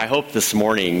I hope this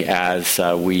morning as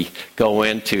we go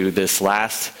into this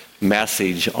last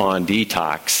message on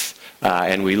detox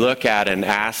and we look at an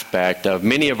aspect of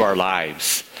many of our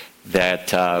lives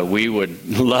that we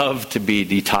would love to be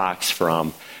detoxed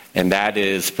from, and that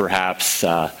is perhaps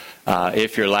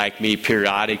if you're like me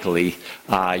periodically,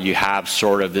 you have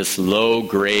sort of this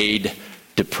low-grade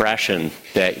depression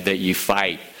that you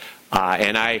fight.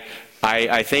 And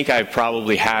I think I've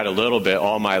probably had a little bit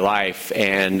all my life,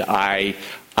 and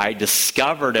I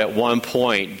discovered at one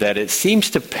point that it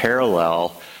seems to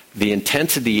parallel the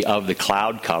intensity of the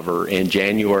cloud cover in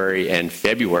January and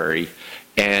February,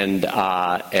 and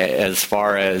as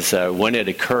far as when it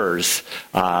occurs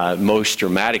most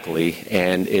dramatically,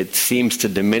 and it seems to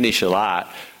diminish a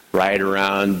lot right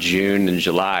around June and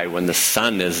July when the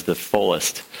sun is the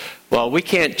fullest. Well, we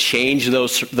can't change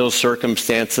those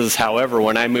circumstances. However,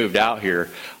 when I moved out here,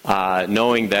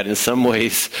 knowing that in some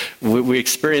ways we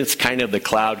experienced kind of the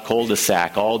cloud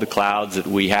cul-de-sac, all the clouds that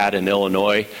we had in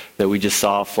Illinois that we just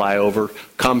saw fly over,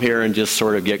 come here and just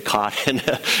sort of get caught in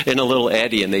a little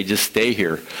eddy, and they just stay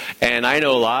here. And I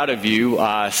know a lot of you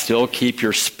still keep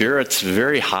your spirits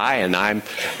very high, and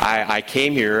I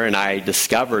came here and I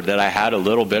discovered that I had a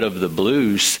little bit of the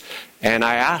blues. And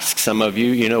I asked some of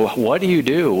you, what do you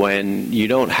do when you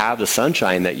don't have the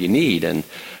sunshine that you need? And,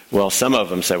 well, some of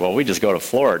them said, well, we just go to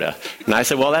Florida. And I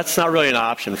said, well, that's not really an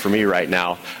option for me right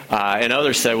now. And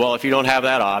others said, well, if you don't have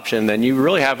that option, then you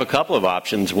really have a couple of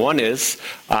options. One is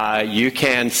you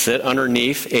can sit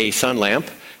underneath a sun lamp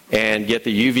and get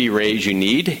the UV rays you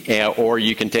need, or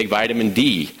you can take vitamin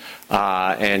D.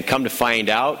 And come to find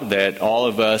out that all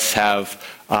of us have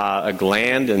a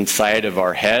gland inside of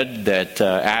our head that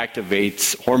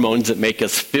activates hormones that make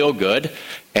us feel good.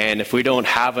 And if we don't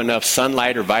have enough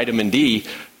sunlight or vitamin D,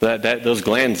 those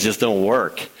glands just don't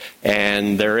work.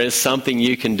 And there is something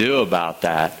you can do about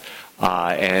that.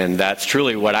 And that's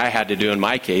truly what I had to do in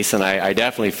my case, and I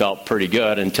definitely felt pretty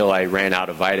good until I ran out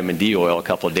of vitamin D oil a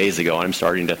couple of days ago. I'm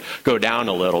starting to go down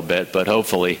a little bit, but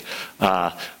hopefully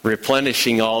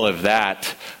replenishing all of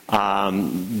that.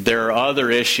 There are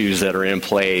other issues that are in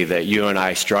play that you and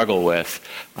I struggle with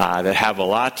that have a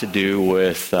lot to do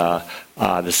with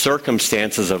the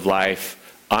circumstances of life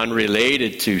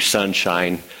unrelated to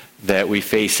sunshine that we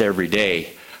face every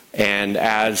day. And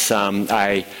as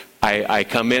I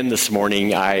come in this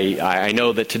morning, I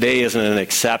know that today isn't an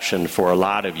exception for a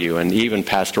lot of you, and even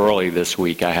pastorally this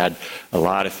week I had a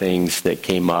lot of things that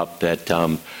came up that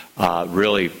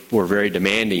really were very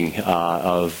demanding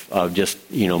of just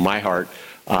my heart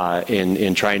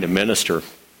in trying to minister.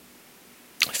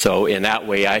 So in that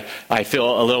way I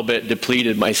feel a little bit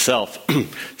depleted myself.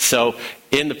 So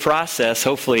in the process,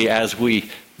 hopefully as we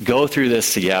go through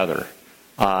this together,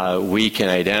 we can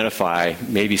identify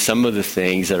maybe some of the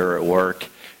things that are at work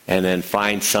and then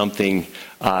find something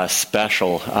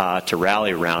special to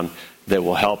rally around that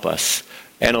will help us.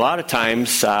 And a lot of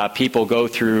times people go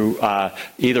through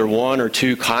either one or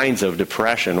two kinds of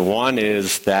depression. One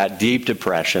is that deep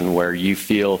depression where you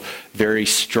feel very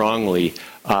strongly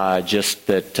just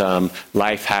that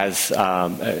life has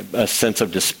a sense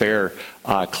of despair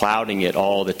clouding it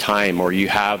all the time, or you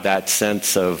have that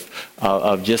sense of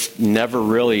just never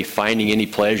really finding any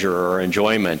pleasure or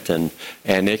enjoyment, and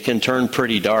it can turn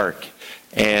pretty dark.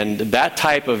 And that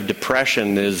type of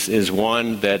depression is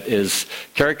one that is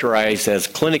characterized as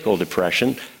clinical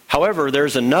depression. However,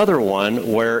 there's another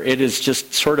one where it is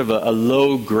just sort of a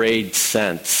low-grade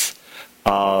sense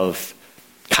of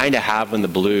kind of having the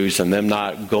blues and them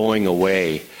not going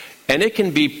away. And it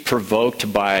can be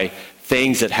provoked by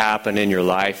things that happen in your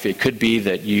life. It could be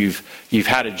that you've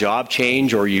had a job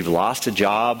change, or you've lost a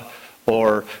job,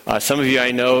 or some of you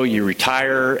I know, you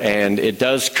retire and it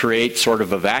does create sort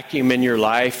of a vacuum in your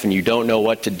life and you don't know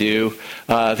what to do.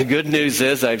 The good news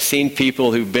is I've seen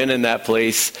people who've been in that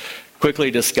place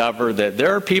quickly discover that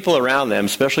there are people around them,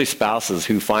 especially spouses,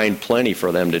 who find plenty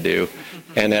for them to do.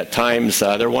 And at times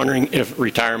they're wondering if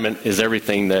retirement is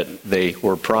everything that they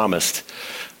were promised.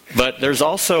 But there's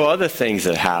also other things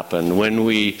that happen when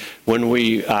we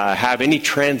have any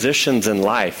transitions in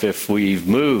life. If we've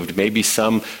moved, maybe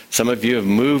some of you have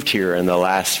moved here in the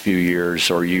last few years,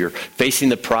 or you're facing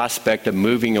the prospect of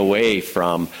moving away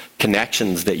from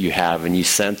connections that you have, and you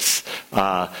sense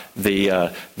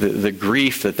the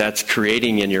grief that's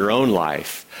creating in your own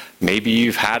life. Maybe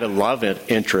you've had a love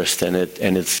interest in it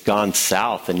and it's gone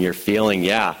south, and you're feeling,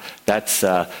 that's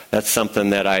something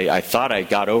that I thought I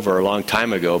got over a long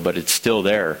time ago, but it's still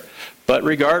there. But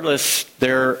regardless,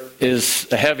 there is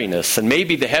a heaviness, and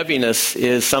maybe the heaviness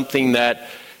is something that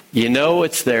you know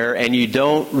it's there and you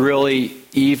don't really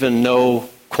even know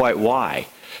quite why.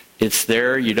 It's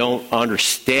there. You don't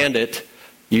understand it.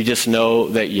 You just know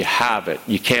that you have it.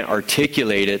 You can't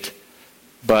articulate it,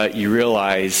 but you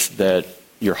realize that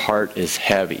your heart is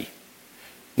heavy.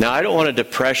 Now, I don't want to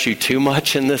depress you too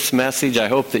much in this message. I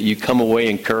hope that you come away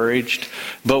encouraged.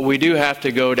 But we do have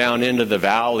to go down into the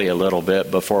valley a little bit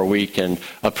before we can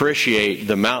appreciate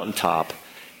the mountaintop.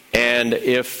 And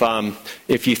if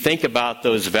you think about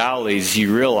those valleys,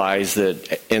 you realize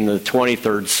that in the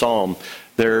 23rd Psalm,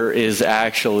 there is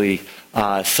actually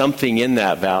something in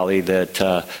that valley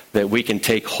that we can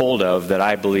take hold of that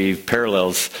I believe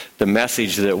parallels the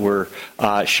message that we're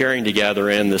sharing together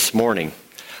in this morning.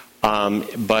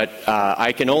 But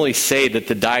I can only say that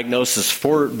the diagnosis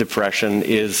for depression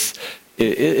is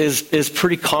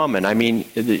pretty common. I mean,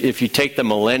 if you take the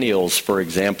millennials, for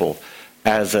example,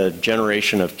 as a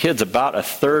generation of kids, about a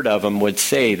third of them would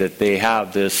say that they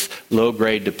have this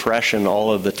low-grade depression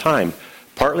all of the time,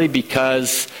 partly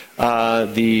because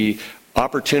the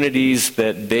opportunities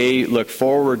that they look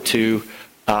forward to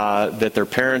that their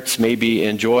parents maybe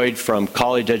enjoyed from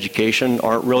college education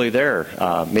aren't really there.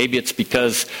 Maybe it's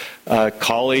because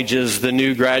college is the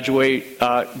new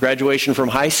graduation from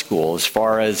high school as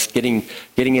far as getting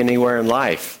anywhere in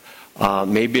life.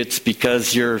 Maybe it's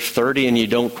because you're 30 and you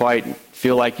don't quite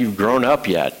feel like you've grown up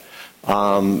yet.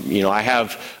 I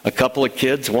have a couple of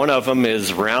kids. One of them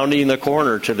is rounding the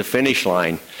corner to the finish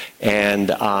line. And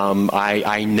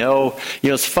I know,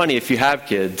 it's funny, if you have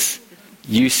kids,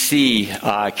 you see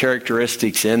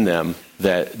characteristics in them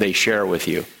that they share with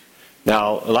you.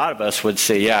 Now, a lot of us would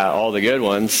say, yeah, all the good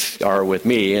ones are with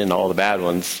me and all the bad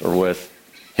ones are with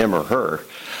him or her.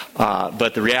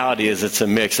 But the reality is it's a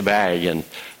mixed bag, and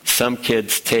some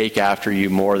kids take after you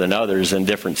more than others in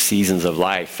different seasons of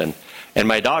life. And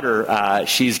my daughter,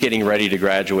 she's getting ready to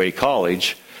graduate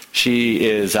college. She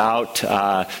is out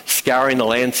scouring the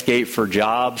landscape for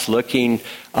jobs, looking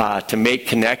to make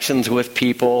connections with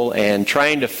people, and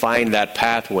trying to find that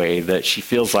pathway that she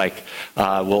feels like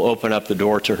will open up the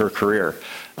door to her career.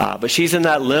 But she's in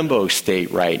that limbo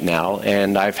state right now,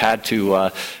 and I've had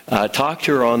to talk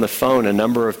to her on the phone a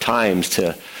number of times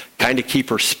to kind of keep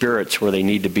her spirits where they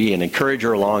need to be and encourage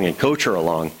her along and coach her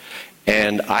along.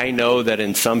 And I know that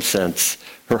in some sense,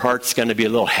 her heart's going to be a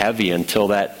little heavy until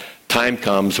that time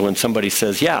comes when somebody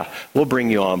says, yeah, we'll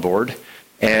bring you on board.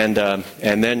 And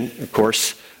then, of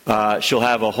course, she'll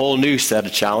have a whole new set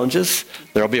of challenges.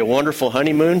 There'll be a wonderful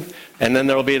honeymoon, and then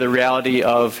there'll be the reality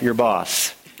of your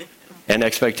boss and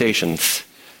expectations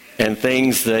and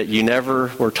things that you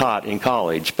never were taught in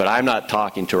college. But I'm not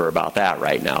talking to her about that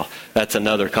right now. That's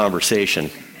another conversation.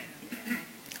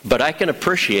 But I can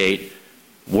appreciate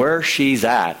where she's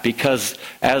at, because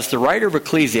as the writer of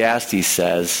Ecclesiastes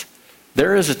says,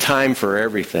 there is a time for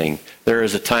everything. There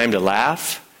is a time to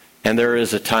laugh, and there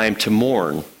is a time to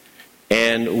mourn.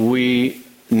 And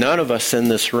none of us in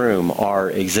this room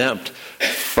are exempt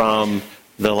from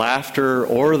the laughter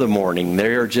or the mourning.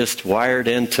 They are just wired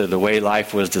into the way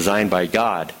life was designed by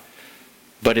God.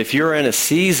 But if you're in a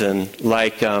season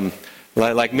like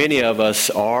many of us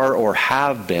are or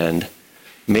have been,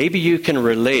 maybe you can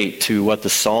relate to what the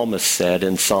psalmist said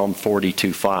in Psalm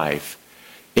 42:5.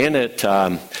 In it,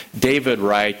 David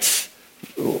writes,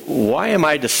 "Why am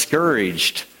I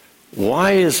discouraged?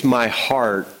 Why is my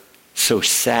heart so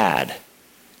sad?"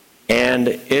 And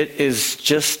it is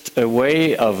just a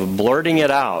way of blurting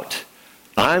it out.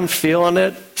 I'm feeling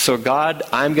it, so God,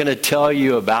 I'm going to tell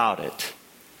you about it.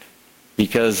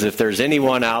 Because if there's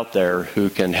anyone out there who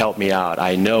can help me out,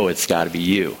 I know it's got to be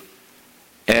you.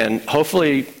 And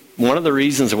hopefully one of the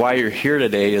reasons why you're here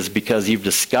today is because you've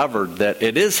discovered that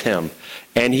it is Him.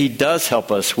 And He does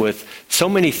help us with so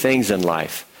many things in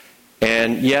life.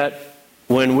 And yet,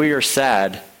 when we are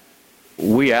sad,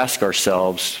 we ask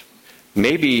ourselves,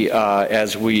 maybe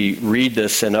as we read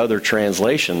this in other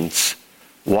translations,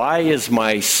 why is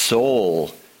my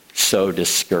soul so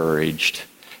discouraged?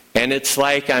 And it's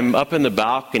like I'm up in the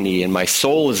balcony and my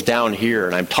soul is down here,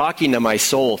 and I'm talking to my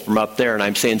soul from up there, and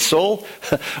I'm saying, "Soul,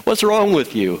 what's wrong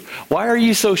with you? Why are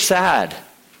you so sad?"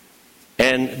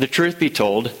 And the truth be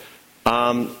told,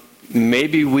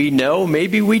 maybe we know,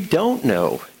 maybe we don't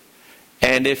know.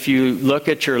 And if you look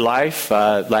at your life,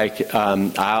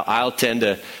 I'll tend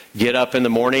to get up in the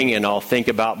morning and I'll think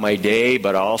about my day,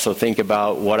 but I'll also think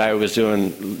about what I was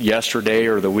doing yesterday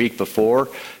or the week before,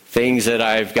 things that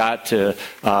I've got to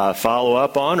follow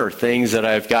up on or things that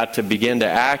I've got to begin to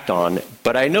act on.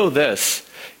 But I know this,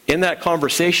 in that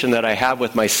conversation that I have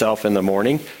with myself in the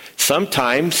morning,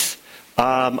 sometimes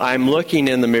I'm looking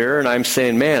in the mirror and I'm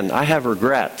saying, man, I have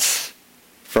regrets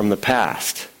from the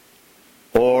past.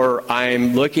 Or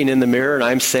I'm looking in the mirror and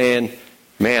I'm saying,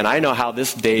 man, I know how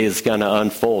this day is going to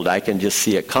unfold. I can just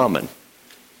see it coming.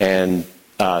 And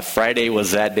Friday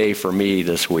was that day for me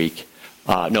this week.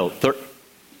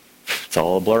 It's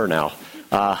all a blur now.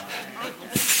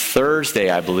 Thursday,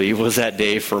 I believe, was that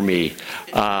day for me.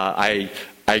 I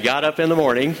got up in the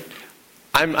morning.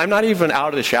 I'm not even out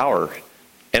of the shower.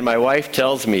 And my wife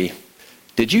tells me,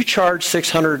 did you charge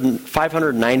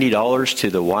 $590 to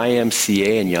the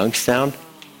YMCA in Youngstown?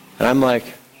 And I'm like,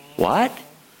 what?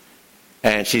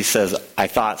 And she says, I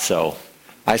thought so.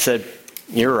 I said,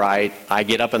 you're right. I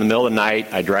get up in the middle of the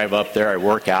night. I drive up there. I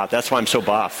work out. That's why I'm so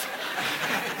buff.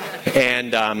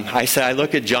 And I said, I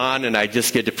look at John and I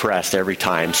just get depressed every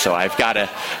time. So I've got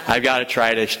to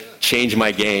try to change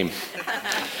my game.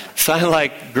 So I'm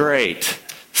like, great.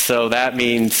 So that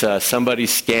means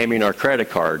somebody's scamming our credit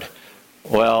card.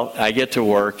 Well, I get to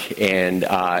work and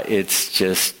it's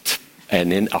just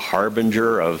a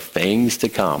harbinger of things to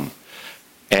come.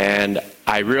 And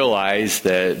I realize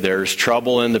that there's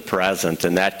trouble in the present,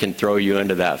 and that can throw you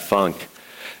into that funk.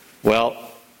 Well,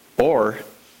 or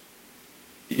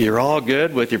you're all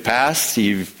good with your past.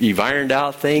 You've ironed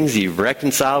out things. You've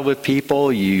reconciled with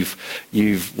people. You've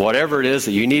whatever it is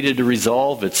that you needed to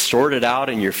resolve, it's sorted out,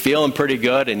 and you're feeling pretty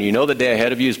good. And you know the day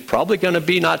ahead of you is probably going to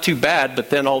be not too bad. But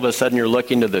then all of a sudden you're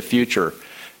looking to the future,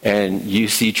 and you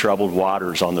see troubled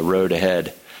waters on the road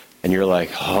ahead, and you're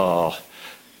like, oh.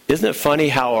 Isn't it funny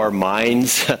how our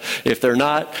minds, if they're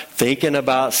not thinking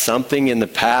about something in the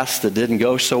past that didn't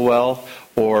go so well,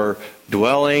 or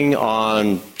dwelling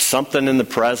on something in the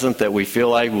present that we feel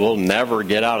like we'll never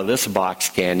get out of this box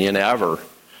canyon ever,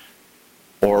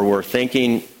 or we're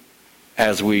thinking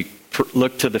as we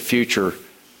look to the future,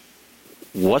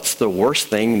 what's the worst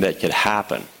thing that could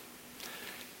happen?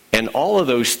 And all of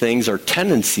those things are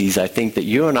tendencies, I think, that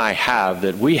you and I have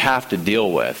that we have to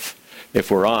deal with,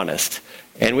 if we're honest.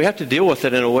 And we have to deal with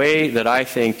it in a way that I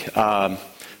think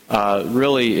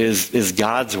really is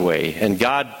God's way. And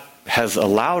God has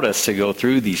allowed us to go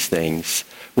through these things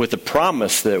with the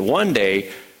promise that one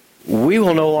day we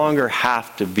will no longer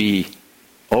have to be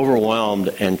overwhelmed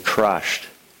and crushed.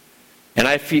 And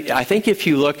I think if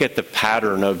you look at the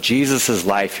pattern of Jesus'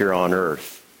 life here on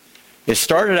earth, it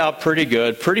started out pretty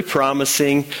good, pretty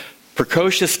promising,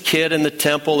 precocious kid in the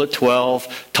temple at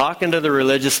 12, talking to the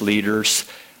religious leaders.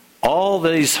 All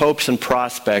these hopes and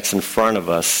prospects in front of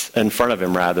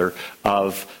him,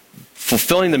 of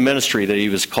fulfilling the ministry that he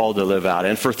was called to live out.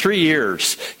 And for 3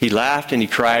 years, he laughed and he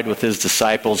cried with his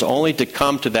disciples, only to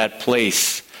come to that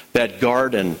place, that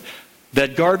garden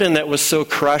that was so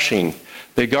crushing,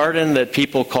 the garden that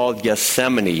people called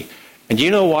Gethsemane. And do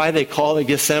you know why they call it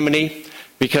Gethsemane?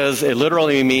 Because it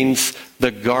literally means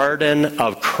the garden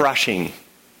of crushing.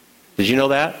 Did you know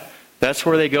that? That's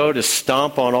where they go to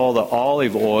stomp on all the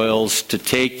olive oils to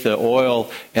take the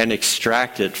oil and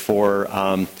extract it for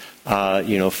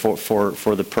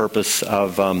the purpose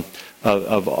of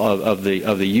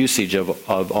the usage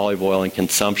of olive oil and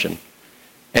consumption.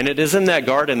 And it is in that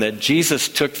garden that Jesus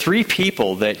took 3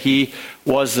 people that he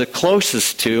was the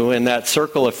closest to in that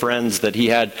circle of friends that he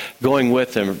had going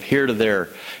with him here to there.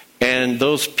 And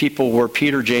those people were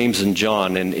Peter, James, and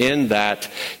John. And in that,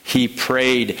 he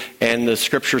prayed. And the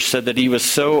scripture said that he was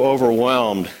so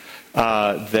overwhelmed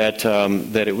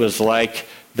that it was like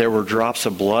there were drops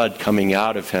of blood coming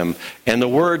out of him. And the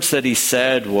words that he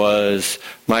said was,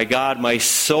 my God, my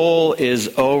soul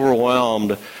is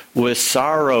overwhelmed with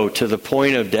sorrow to the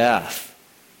point of death.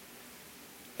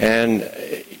 And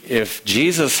if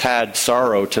Jesus had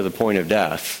sorrow to the point of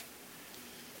death,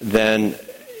 then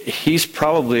he's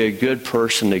probably a good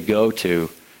person to go to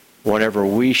whenever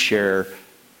we share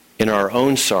in our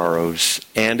own sorrows.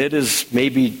 And it is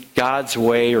maybe God's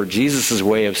way or Jesus'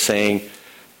 way of saying,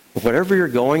 whatever you're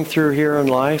going through here in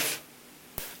life,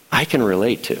 I can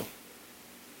relate to.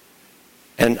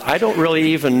 And I don't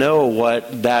really even know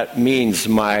what that means.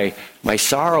 My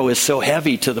sorrow is so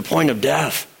heavy to the point of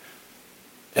death.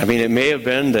 I mean, it may have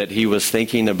been that he was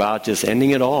thinking about just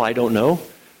ending it all. I don't know.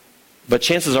 But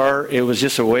chances are it was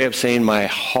just a way of saying my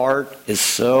heart is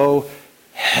so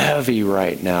heavy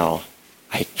right now.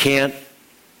 I can't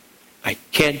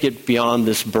get beyond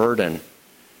this burden.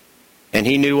 And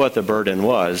he knew what the burden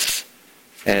was.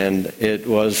 And it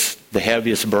was the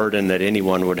heaviest burden that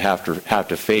anyone would have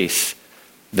to face,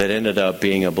 that ended up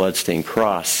being a bloodstained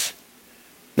cross.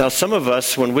 Now, some of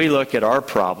us, when we look at our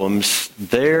problems,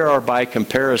 they are by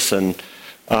comparison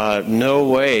no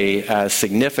way as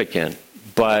significant.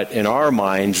 But in our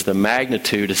minds, the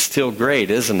magnitude is still great,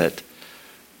 isn't it?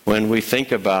 When we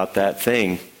think about that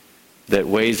thing that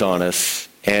weighs on us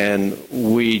and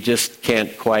we just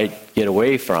can't quite get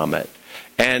away from it.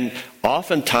 And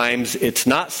oftentimes it's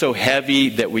not so heavy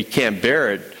that we can't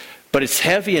bear it, but it's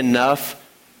heavy enough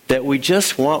that we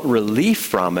just want relief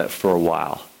from it for a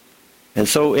while. And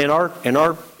so in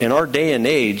our day and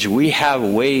age, we have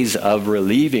ways of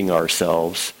relieving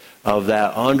ourselves of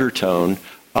that undertone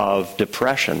of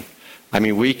depression. I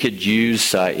mean, we could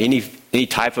use any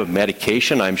type of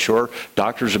medication. I'm sure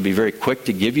doctors would be very quick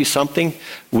to give you something.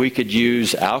 We could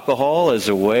use alcohol as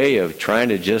a way of trying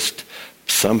to just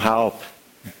somehow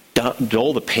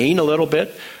dull the pain a little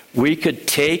bit. We could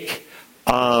take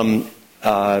that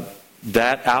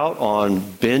out on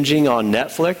binging on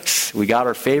Netflix. We got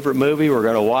our favorite movie. We're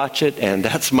going to watch it, and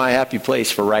that's my happy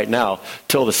place for right now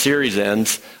till the series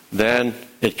ends. Then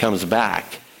it comes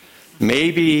back.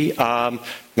 Maybe a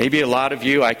lot of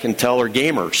you, I can tell, are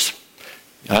gamers.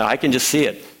 I can just see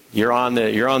it. You're on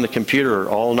the computer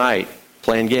all night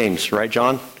playing games, right,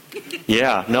 John?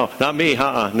 Yeah, no, not me.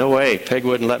 No way. Peg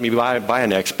wouldn't let me buy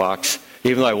an Xbox,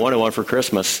 even though I wanted one for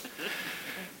Christmas.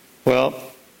 Well,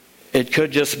 it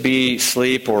could just be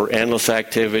sleep or endless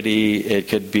activity. It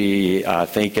could be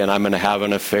thinking I'm going to have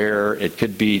an affair. It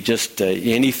could be just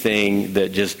anything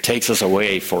that just takes us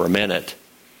away for a minute.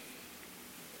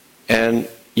 And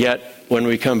yet, when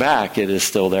we come back, it is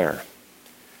still there.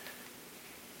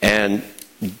 And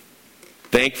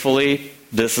thankfully,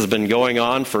 this has been going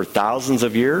on for thousands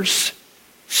of years.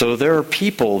 So there are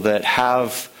people that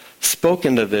have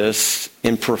spoken to this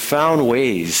in profound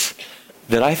ways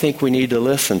that I think we need to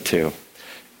listen to.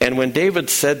 And when David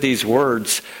said these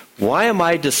words, "Why am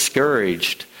I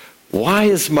discouraged? Why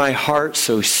is my heart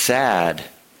so sad?"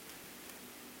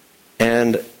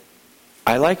 And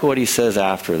I like what he says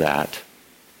after that.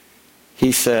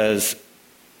 He says,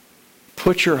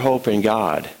 "Put your hope in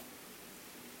God,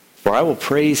 for I will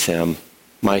praise him,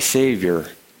 my Savior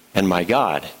and my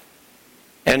God."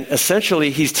 And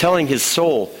essentially, he's telling his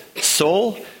soul,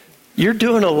 you're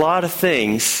doing a lot of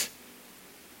things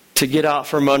to get out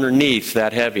from underneath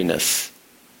that heaviness.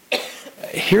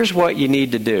 Here's what you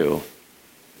need to do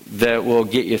that will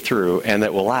get you through and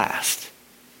that will last.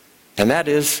 And that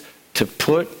is to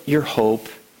put your hope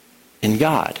in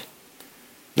God.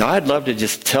 Now, I'd love to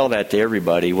just tell that to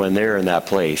everybody when they're in that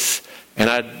place. And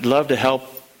I'd love to help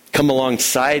come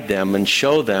alongside them and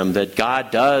show them that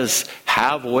God does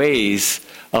have ways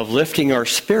of lifting our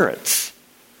spirits.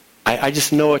 I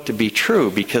just know it to be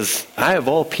true because I, of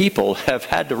all people, have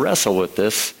had to wrestle with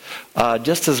this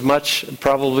just as much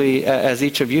probably as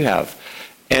each of you have.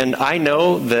 And I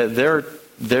know that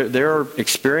there are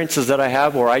experiences that I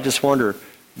have where I just wonder,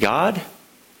 God,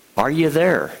 are you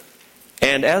there?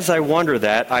 And as I wonder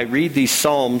that, I read these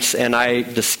Psalms and I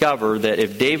discover that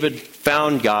if David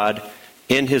found God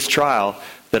in his trial,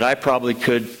 that I probably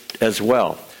could as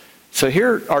well. So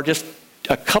here are just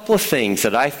a couple of things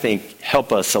that I think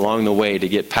help us along the way to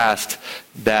get past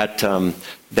that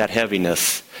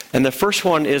heaviness. And the first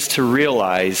one is to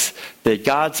realize that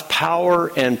God's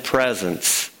power and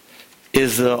presence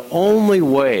is the only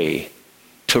way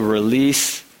to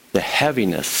release the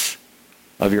heaviness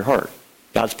of your heart.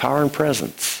 God's power and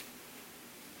presence.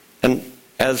 And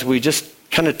as we just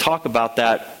kind of talk about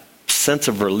that sense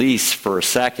of release for a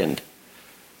second,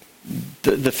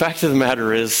 the fact of the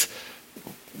matter is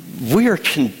we are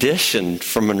conditioned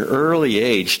from an early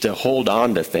age to hold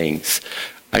on to things.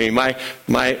 I mean, my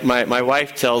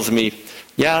wife tells me,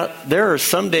 yeah, there are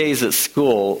some days at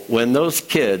school when those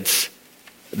kids,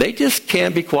 they just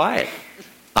can't be quiet.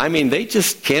 I mean, they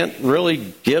just can't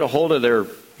really get a hold of their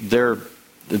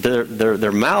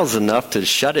mouths enough to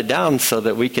shut it down so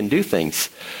that we can do things.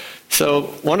 So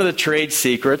one of the trade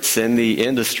secrets in the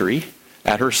industry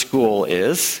at her school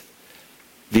is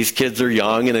these kids are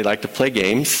young and they like to play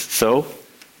games. So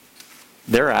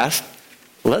they're asked,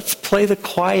 let's play the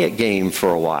quiet game for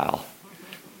a while.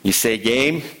 You say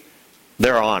game,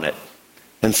 they're on it.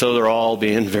 And so they're all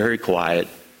being very quiet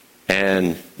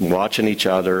and watching each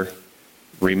other,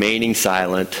 remaining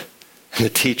silent. And the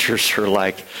teachers are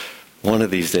like, one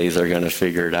of these days they're going to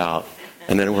figure it out.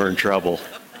 And then we're in trouble.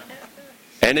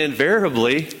 And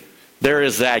invariably, there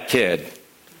is that kid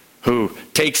who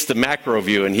takes the macro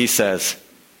view and he says,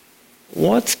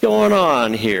 what's going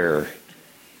on here?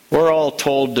 We're all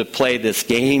told to play this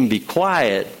game, be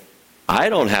quiet. I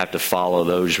don't have to follow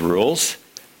those rules.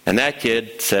 And that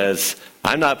kid says,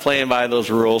 I'm not playing by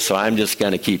those rules, so I'm just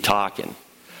going to keep talking.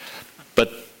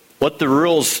 But what the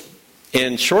rules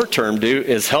in short term do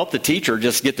is help the teacher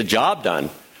just get the job done.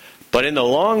 But in the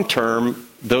long term,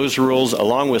 those rules,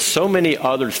 along with so many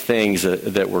other things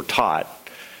that we're taught,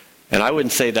 and I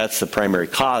wouldn't say that's the primary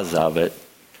cause of it,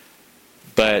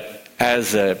 but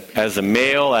as a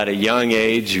male at a young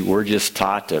age, we're just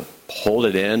taught to hold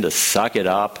it in, to suck it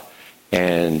up,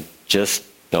 and just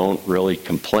don't really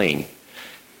complain.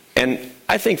 And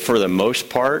I think for the most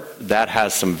part, that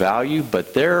has some value,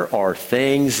 but there are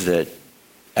things that,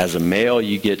 as a male,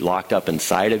 you get locked up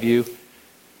inside of you,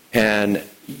 and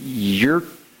you're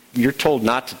told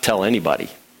not to tell anybody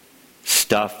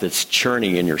stuff that's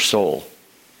churning in your soul.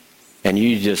 And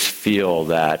you just feel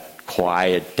that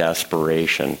quiet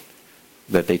desperation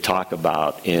that they talk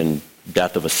about in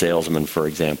Death of a Salesman, for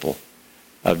example,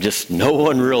 of just no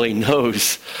one really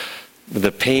knows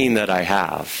the pain that I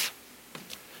have.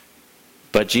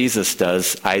 But Jesus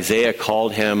does. Isaiah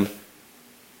called him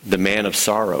the man of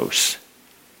sorrows.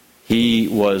 He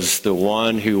was the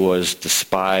one who was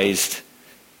despised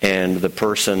and the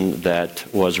person that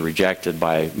was rejected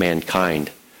by mankind.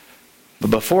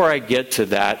 But before I get to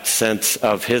that sense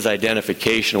of his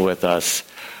identification with us,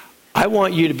 I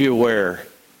want you to be aware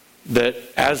that,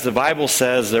 as the Bible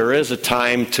says, there is a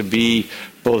time to be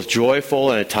both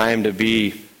joyful and a time to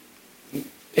be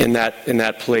in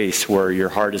that place where your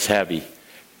heart is heavy.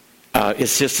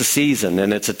 It's just a season,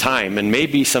 and it's a time. And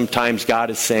maybe sometimes God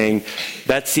is saying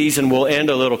that season will end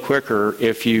a little quicker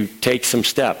if you take some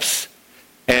steps.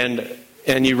 And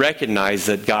you recognize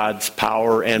that God's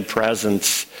power and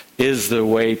presence is the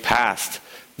way past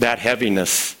that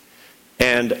heaviness.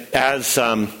 And as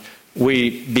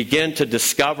we begin to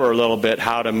discover a little bit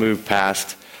how to move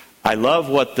past, I love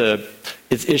what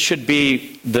it should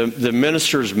be the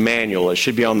minister's manual. It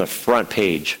should be on the front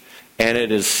page. And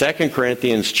it is 2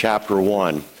 Corinthians chapter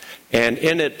 1. And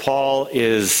in it, Paul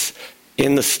is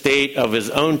in the state of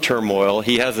his own turmoil.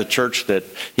 He has a church that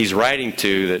he's writing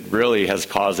to that really has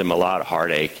caused him a lot of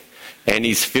heartache. And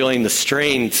he's feeling the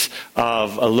strains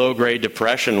of a low-grade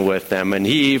depression with them. And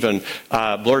he even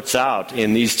blurts out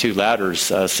in these two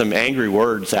letters some angry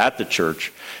words at the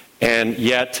church. And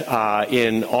yet,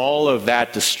 in all of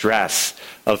that distress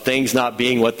of things not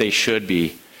being what they should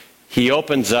be, he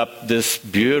opens up this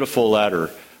beautiful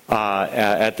letter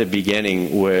at the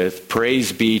beginning with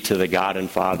praise be to the God and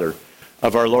Father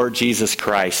of our Lord Jesus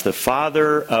Christ, the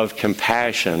Father of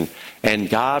compassion and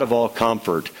God of all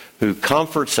comfort, who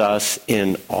comforts us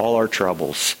in all our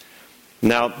troubles.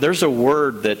 Now, there's a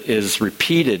word that is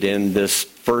repeated in this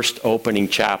first opening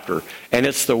chapter, and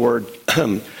it's the word,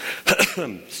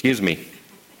 excuse me,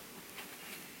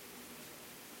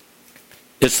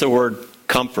 it's the word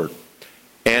comfort.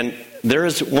 And there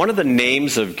is one of the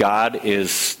names of God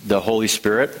is the Holy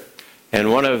Spirit,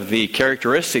 and one of the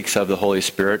characteristics of the Holy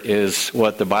Spirit is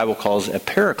what the Bible calls a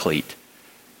paraclete.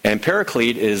 And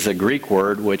paraclete is a Greek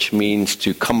word which means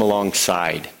to come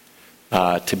alongside,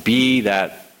 to be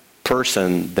that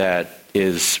person that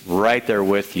is right there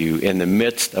with you in the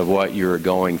midst of what you're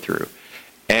going through.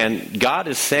 And God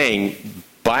is saying,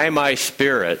 by my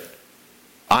Spirit,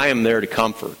 I am there to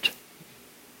comfort.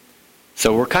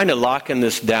 So we're kind of locking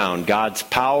this down. God's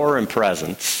power and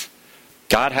presence.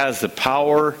 God has the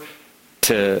power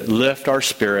to lift our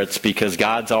spirits because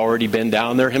God's already been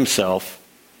down there himself.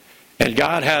 And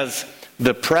God has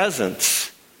the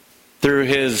presence through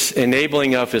his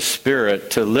enabling of his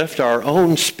Spirit to lift our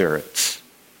own spirits.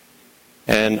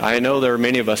 And I know there are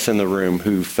many of us in the room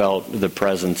who felt the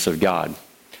presence of God.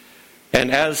 And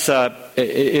as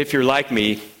if you're like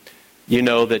me, you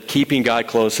know that keeping God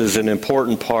close is an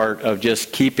important part of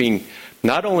just keeping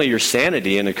not only your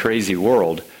sanity in a crazy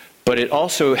world, but it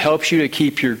also helps you to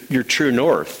keep your true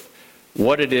north,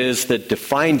 what it is that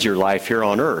defines your life here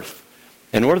on earth.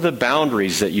 And what are the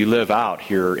boundaries that you live out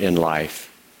here in life?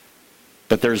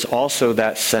 But there's also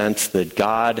that sense that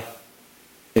God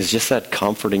is just that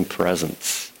comforting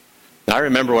presence. Now, I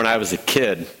remember when I was a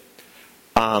kid,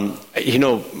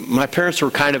 my parents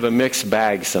were kind of a mixed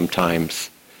bag sometimes.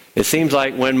 It seems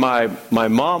like when my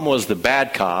mom was the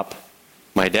bad cop,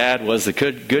 my dad was the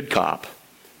good cop.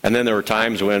 And then there were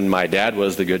times when my dad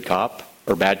was the good cop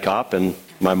or bad cop and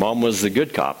my mom was the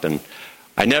good cop. And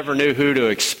I never knew who to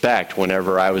expect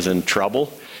whenever I was in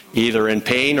trouble, either in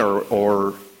pain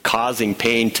or causing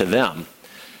pain to them.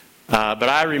 But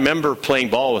I remember playing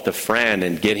ball with a friend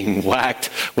and getting whacked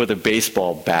with a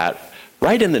baseball bat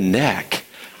right in the neck.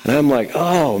 And I'm like,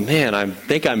 oh man, I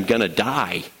think I'm going to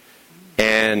die.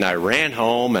 And I ran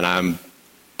home and I'm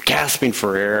gasping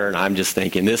for air and I'm just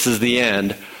thinking, this is the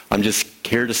end. I'm just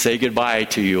here to say goodbye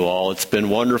to you all. It's been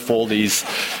wonderful these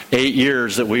 8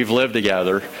 years that we've lived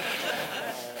together.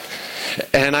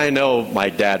 And I know my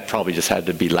dad probably just had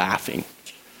to be laughing.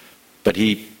 But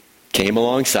he came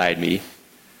alongside me,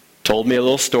 told me a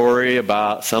little story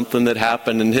about something that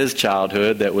happened in his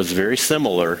childhood that was very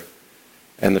similar.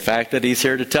 And the fact that he's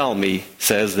here to tell me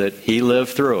says that he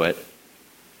lived through it.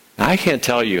 I can't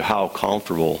tell you how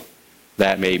comfortable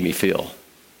that made me feel.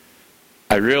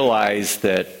 I realized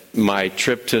that my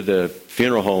trip to the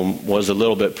funeral home was a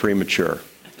little bit premature.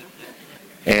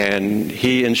 And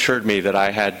he assured me that I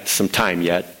had some time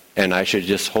yet, and I should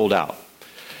just hold out.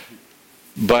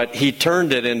 But he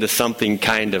turned it into something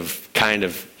kind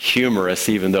of humorous,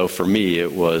 even though for me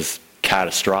it was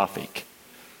catastrophic.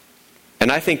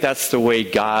 And I think that's the way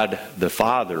God the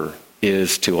Father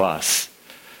is to us.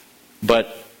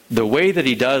 But the way that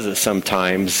he does it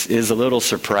sometimes is a little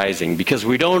surprising, because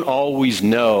we don't always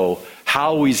know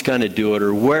how he's going to do it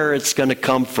or where it's going to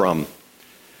come from.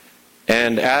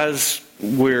 And as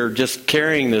we're just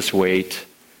carrying this weight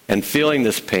and feeling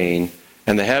this pain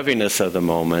and the heaviness of the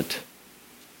moment,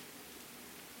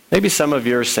 maybe some of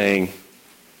you are saying,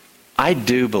 I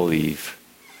do believe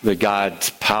that God's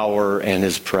power and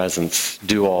his presence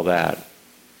do all that.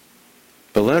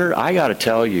 But Leonard, I got to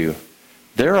tell you,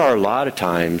 there are a lot of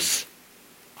times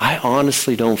I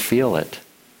honestly don't feel it.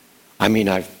 I mean,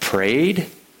 I've prayed,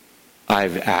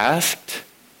 I've asked,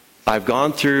 I've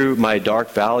gone through my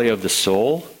dark valley of the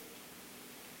soul,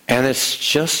 and it's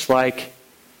just like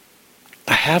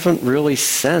I haven't really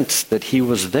sensed that he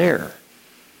was there.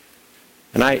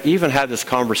 And I even had this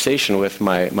conversation with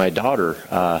my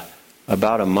daughter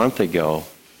about a month ago,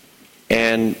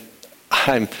 and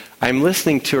I'm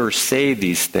listening to her say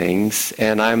these things,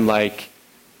 and I'm like,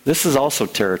 this is also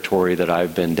territory that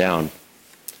I've been down.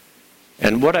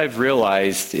 And what I've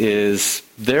realized is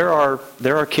there are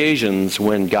occasions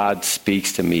when God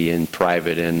speaks to me in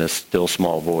private in a still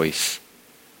small voice.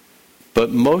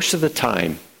 But most of the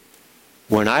time,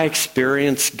 when I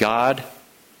experience God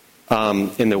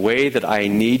in the way that I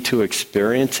need to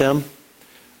experience him,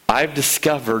 I've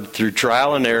discovered through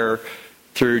trial and error,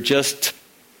 through just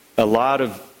a lot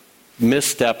of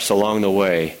missteps along the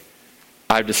way,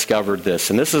 I've discovered this.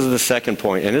 And this is the second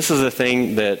point. And this is the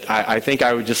thing that I think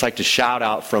I would just like to shout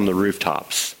out from the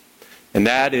rooftops. And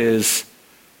that is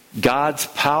God's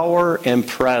power and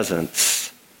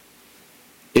presence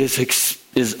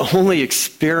is only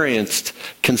experienced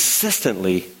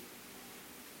consistently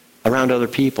around other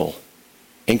people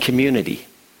in community.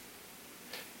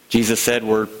 Jesus said,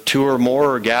 where two or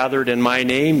more are gathered in my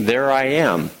name, there I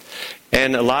am.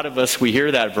 And a lot of us, we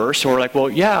hear that verse and we're like, well,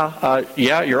 yeah,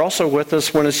 you're also with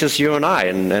us when it's just you and I.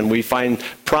 And we find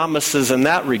promises in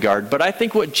that regard. But I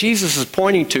think what Jesus is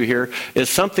pointing to here is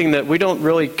something that we don't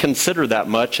really consider that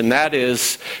much. And that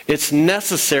is, it's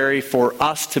necessary for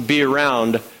us to be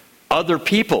around other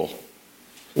people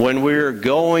when we're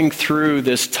going through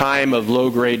this time of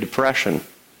low-grade depression.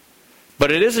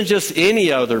 But it isn't just any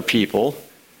other people.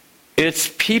 It's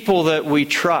people that we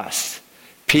trust.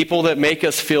 People that make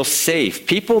us feel safe,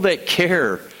 people that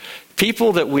care,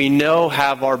 people that we know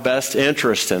have our best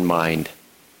interest in mind,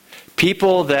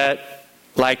 people that,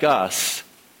 like us,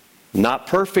 not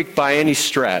perfect by any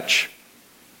stretch,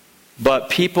 but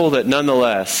people that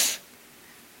nonetheless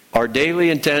are daily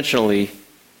intentionally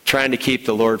trying to keep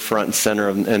the Lord front and center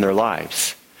in their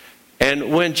lives.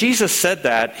 And when Jesus said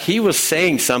that, he was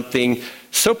saying something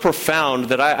so profound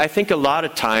that I think a lot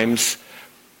of times,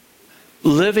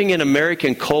 living in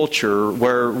American culture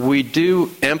where we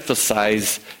do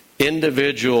emphasize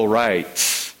individual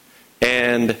rights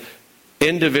and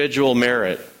individual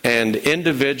merit and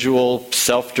individual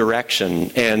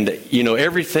self-direction, and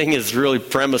everything is really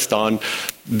premised on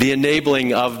the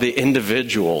enabling of the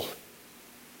individual.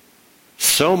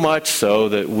 So much so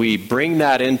that we bring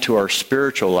that into our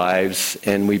spiritual lives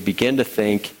and we begin to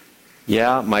think,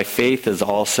 yeah, my faith is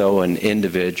also an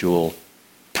individual,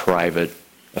 private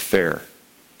affair.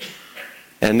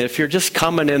 And if you're just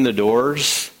coming in the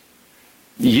doors,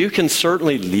 you can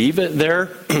certainly leave it there,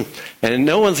 and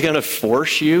no one's going to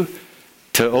force you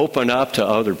to open up to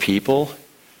other people.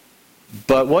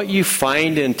 But what you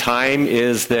find in time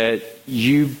is that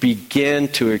you begin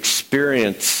to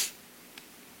experience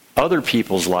other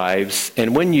people's lives,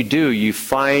 and when you do, you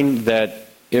find that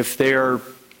if they're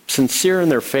sincere in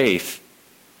their faith,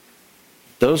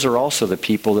 those are also the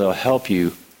people that will help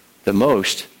you the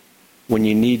most when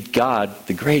you need God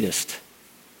the greatest.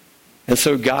 And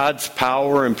so God's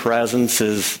power and presence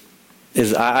is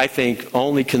I think,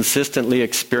 only consistently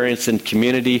experienced in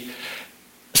community.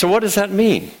 So what does that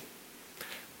mean?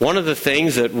 One of the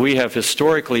things that we have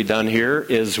historically done here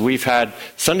is we've had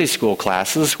Sunday school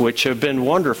classes, which have been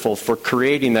wonderful for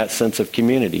creating that sense of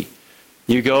community.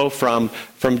 You go from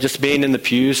just being in the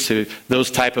pews to those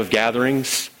type of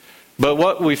gatherings. But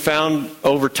what we found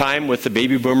over time with the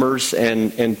baby boomers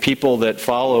and people that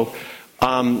follow,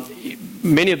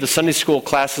 many of the Sunday school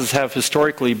classes have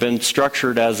historically been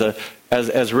structured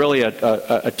as really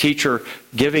a teacher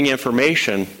giving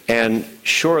information, and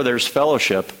sure, there's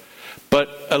fellowship, But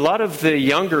a lot of the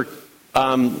younger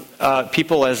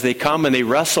people, as they come and they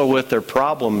wrestle with their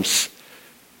problems,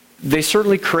 they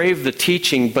certainly crave the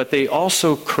teaching, but they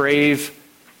also crave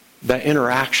the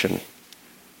interaction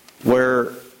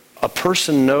where a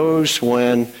person knows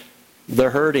when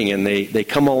they're hurting and they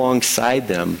come alongside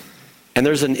them. And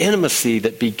there's an intimacy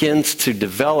that begins to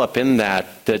develop in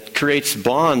that creates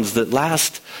bonds that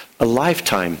last a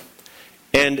lifetime.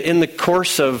 And in the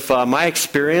course of my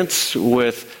experience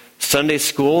with Sunday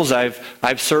schools,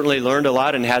 I've certainly learned a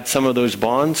lot and had some of those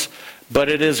bonds. But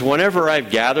it is whenever I've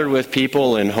gathered with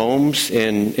people in homes,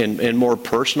 in more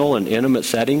personal and intimate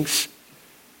settings,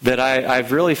 that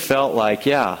I've really felt like,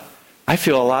 yeah, I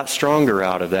feel a lot stronger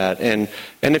out of that. And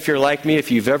if you're like me,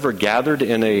 if you've ever gathered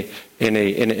in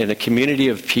a community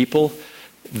of people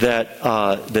that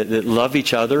love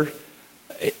each other,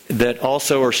 that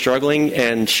also are struggling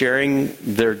and sharing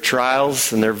their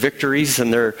trials and their victories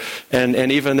and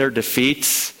even their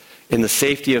defeats in the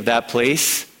safety of that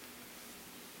place,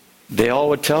 they all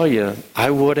would tell you,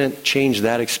 I wouldn't change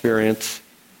that experience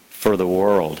for the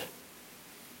world.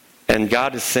 And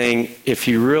God is saying, if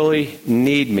you really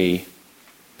need me,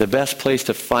 the best place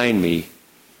to find me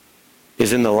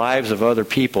is in the lives of other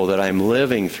people that I'm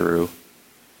living through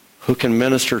who can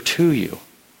minister to you.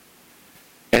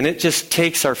 And it just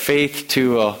takes our faith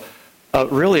to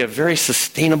really a very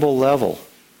sustainable level.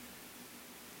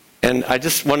 And I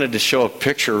just wanted to show a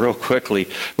picture real quickly.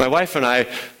 My wife and I,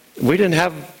 we didn't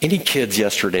have any kids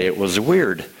yesterday. It was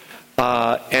weird.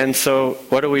 And so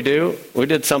what do? We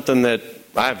did something that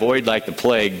I avoid like the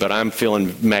plague, but I'm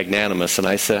feeling magnanimous. And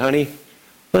I said, honey,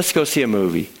 let's go see a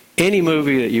movie. Any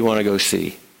movie that you want to go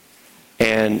see.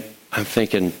 And I'm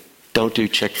thinking, don't do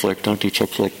chick flick.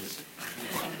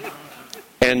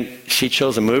 And she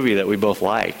chose a movie that we both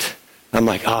liked. I'm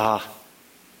like,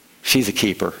 she's a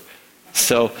keeper.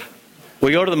 So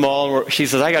we go to the mall. She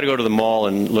says, I got to go to the mall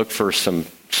and look for some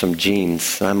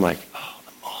jeans. And I'm like, the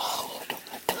mall.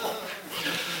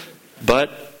 But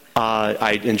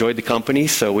I enjoyed the company,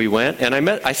 so we went. And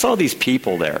I saw these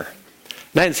people there.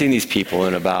 And I hadn't seen these people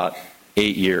in about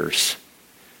 8 years.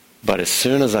 But as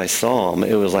soon as I saw them,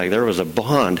 it was like there was a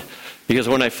bond. Because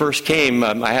when I first came,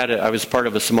 I was part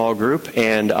of a small group,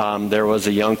 and there was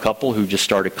a young couple who just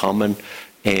started coming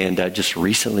and just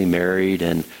recently married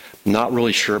and not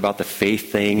really sure about the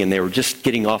faith thing, and they were just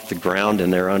getting off the ground in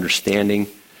their understanding,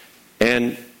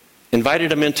 and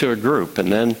invited them into a group. And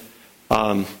then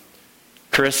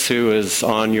Chris, who is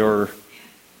on your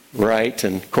right,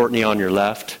 and Courtney on your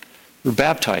left, were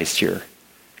baptized here.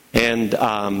 And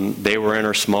they were in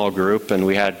our small group, and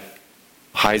we had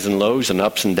highs and lows and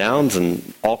ups and downs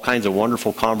and all kinds of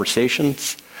wonderful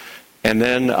conversations. And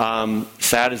then,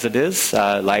 sad as it is,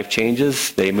 life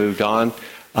changes. They moved on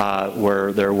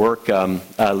where their work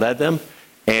led them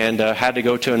and had to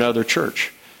go to another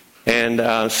church.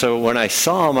 And so when I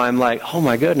saw them, I'm like, oh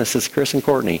my goodness, it's Chris and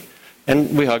Courtney.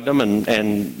 And we hugged them,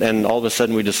 and all of a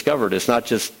sudden we discovered it's not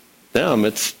just them,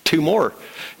 it's two more.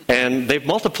 And they've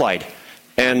multiplied.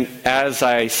 And as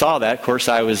I saw that, of course,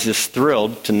 I was just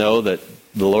thrilled to know that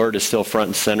the Lord is still front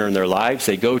and center in their lives.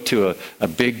 They go to a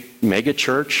big mega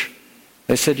church.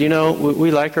 They said,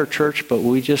 we like our church, but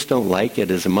we just don't like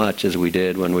it as much as we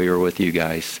did when we were with you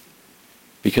guys.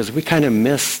 Because we kind of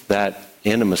miss that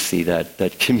intimacy,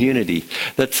 that community,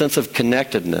 that sense of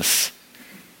connectedness.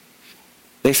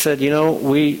 They said,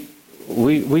 we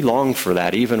long for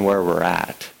that even where we're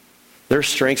at. There's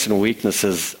strengths and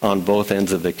weaknesses on both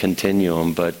ends of the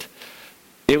continuum, but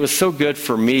it was so good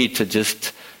for me to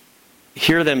just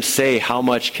hear them say how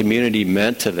much community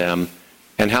meant to them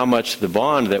and how much the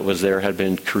bond that was there had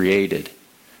been created.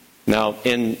 Now,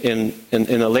 in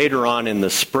later on in the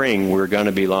spring, we're going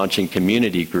to be launching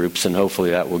community groups, and hopefully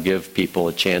that will give people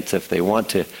a chance, if they want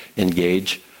to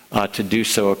engage, to do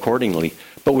so accordingly.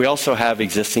 But we also have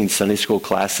existing Sunday school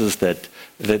classes that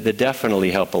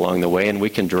definitely help along the way, and we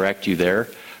can direct you there.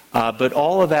 But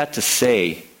all of that to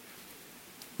say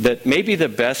that maybe the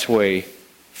best way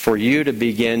for you to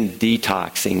begin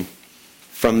detoxing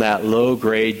from that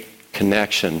low-grade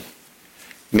connection,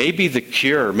 maybe the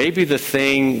cure, maybe the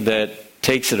thing that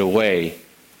takes it away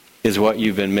is what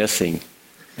you've been missing.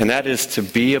 And that is to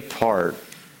be a part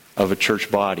of a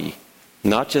church body,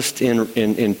 not just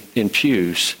in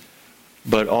pews,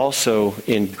 but also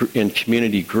in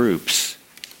community groups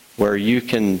where you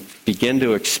can begin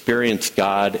to experience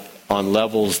God on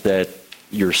levels that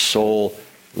your soul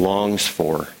longs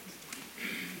for.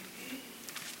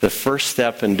 The first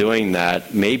step in doing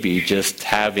that may be just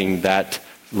having that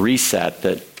reset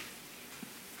that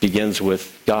begins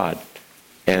with God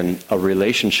and a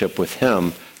relationship with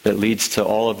Him that leads to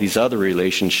all of these other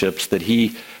relationships that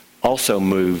He also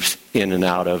moves in and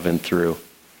out of and through.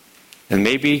 And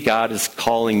maybe God is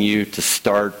calling you to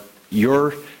start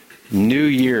your new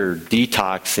year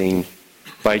detoxing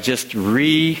by just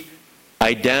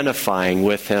re-identifying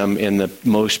with him in the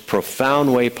most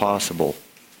profound way possible.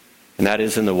 And that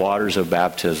is in the waters of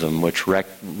baptism, which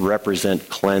represent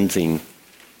cleansing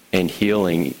and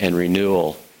healing and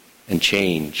renewal and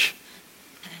change.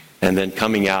 And then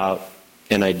coming out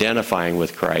and identifying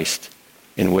with Christ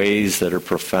in ways that are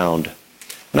profound.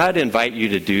 And I'd invite you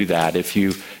to do that. If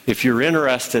you're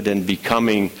interested in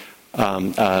becoming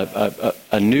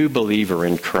a new believer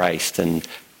in Christ and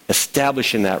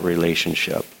establishing that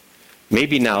relationship,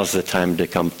 maybe now's the time to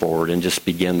come forward and just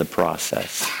begin the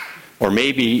process. Or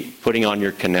maybe putting on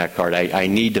your Connect card, I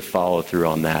need to follow through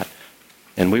on that.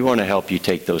 And we want to help you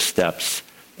take those steps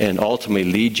and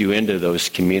ultimately lead you into those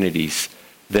communities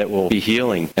that will be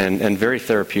healing and very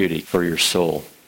therapeutic for your soul.